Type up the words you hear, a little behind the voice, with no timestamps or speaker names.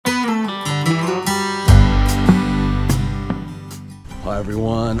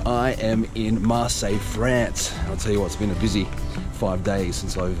everyone, I am in Marseille, France. I'll tell you what, it's been a busy 5 days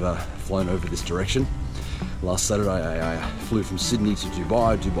since I've flown over this direction. Last Saturday I flew from Sydney to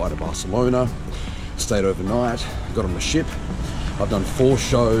Dubai to Barcelona, stayed overnight, got on the ship. I've done 4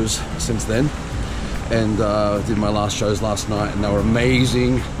 shows since then, and did my last shows last night, and they were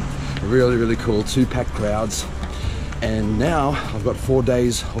amazing, really cool, 2 packed crowds. And now I've got 4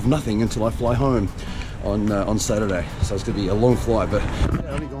 days of nothing until I fly home on Saturday. So it's going to be a long flight, but yeah,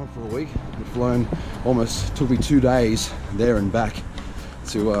 only gone for a week. I've flown, almost took me 2 days there and back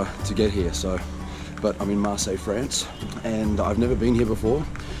to get here. So, but I'm in Marseille, France, and I've never been here before.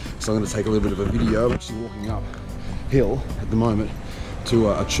 So I'm going to take a little bit of a video. I'm actually walking uphill at the moment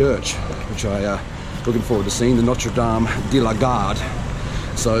to a church, which I looking forward to seeing, the Notre-Dame-de-la-Garde.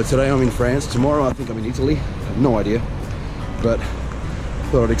 So today I'm in France. Tomorrow I think I'm in Italy. I have no idea, but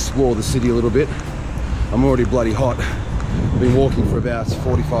thought I'd explore the city a little bit. I'm already bloody hot. I've been walking for about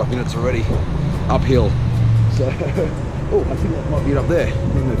 45 minutes already, uphill. So, oh, I think that might be it up there. I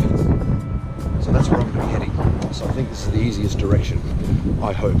don't know if you can see. So that's where I'm going to be heading. So I think this is the easiest direction,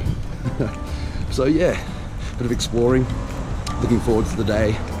 I hope. So yeah, bit of exploring, looking forward to the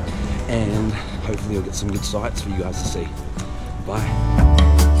day, and hopefully I'll get some good sights for you guys to see. Bye.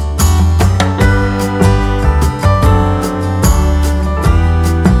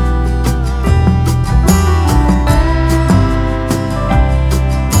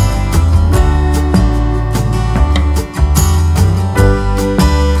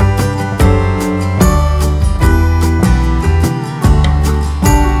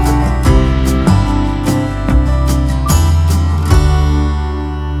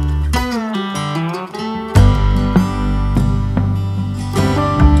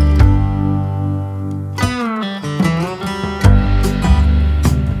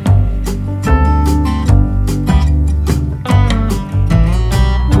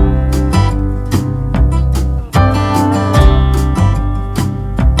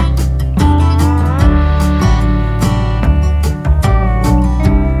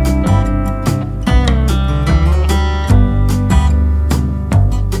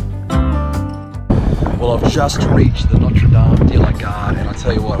 Just reached the Notre-Dame-de-la-Garde, and I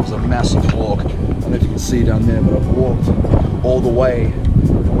tell you what, it was a massive walk. I don't know if you can see down there, but I've walked all the way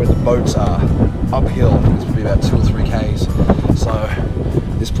from where the boats are uphill. I think it's probably about 2 or 3 k's. So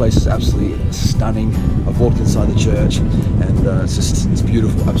this place is absolutely stunning. I've walked inside the church, and it's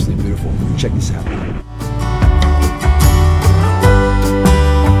beautiful, absolutely beautiful. Check this out.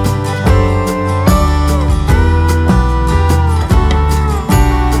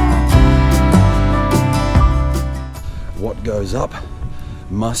 What goes up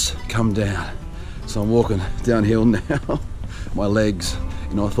must come down. So I'm walking downhill now. My legs,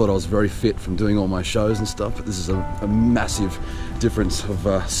 you know, I thought I was very fit from doing all my shows and stuff, but this is a massive difference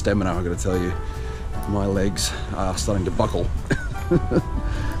of stamina, I've got to tell you. My legs are starting to buckle.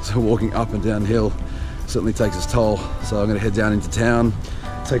 So walking up and downhill certainly takes its toll. So I'm going to head down into town,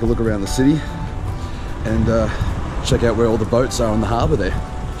 take a look around the city, and check out where all the boats are on the harbour there.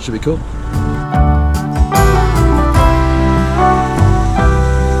 Should be cool.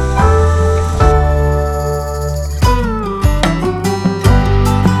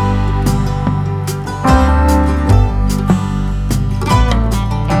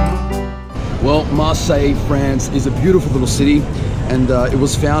 Marseille, France is a beautiful little city, and it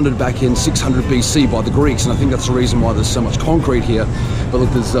was founded back in 600 BC by the Greeks, and I think that's the reason why there's so much concrete here. But look,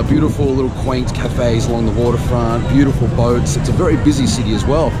 there's beautiful little quaint cafes along the waterfront, beautiful boats. It's a very busy city as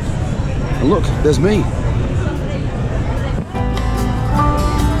well. And look, there's me.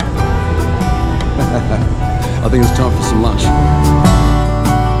 I think it's time for some lunch.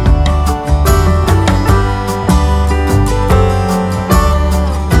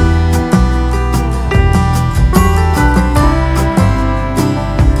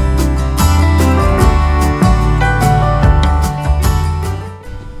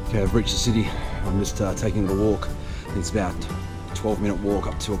 I've reached the city. I'm just taking a walk. It's about a 12-minute walk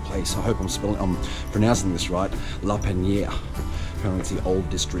up to a place. I hope I'm pronouncing this right. La Penière. Apparently it's the old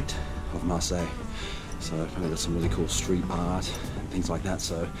district of Marseille. So apparently there's some really cool street art and things like that.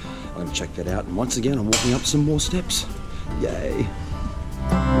 So I'm going to check that out. And once again, I'm walking up some more steps. Yay!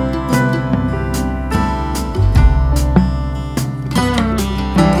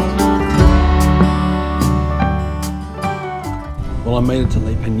 Well, I made it to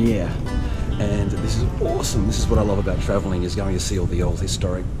La Penière, and this is awesome. This is what I love about traveling, is going to see all the old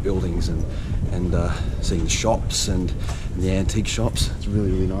historic buildings and seeing the shops and the antique shops. It's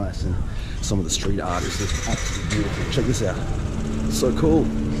really nice, and some of the street art is just absolutely beautiful. Check this out. It's so cool.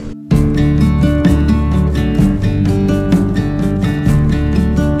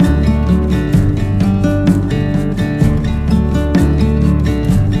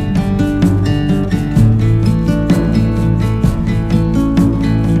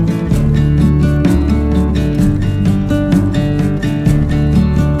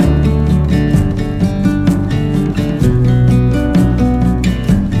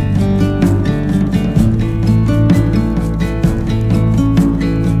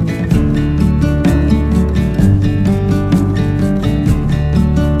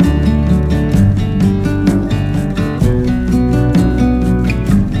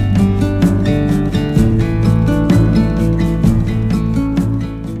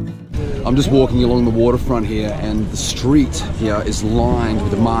 I'm just walking along the waterfront here, and the street here is lined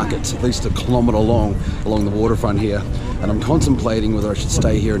with the markets, at least a kilometre long along the waterfront here. And I'm contemplating whether I should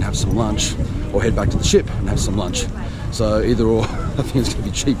stay here and have some lunch or head back to the ship and have some lunch. So either or, I think it's going to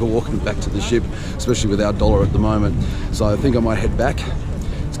be cheaper walking back to the ship, especially with our dollar at the moment. So I think I might head back.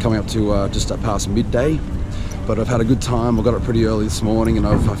 It's coming up to just past midday, but I've had a good time. I got up pretty early this morning, and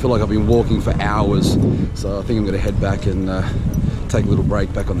I feel like I've been walking for hours. So I think I'm going to head back and take a little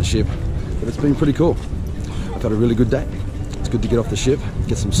break back on the ship. But it's been pretty cool. I've had a really good day. It's good to get off the ship,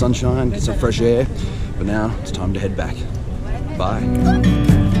 get some sunshine, get some fresh air. But now it's time to head back. Bye.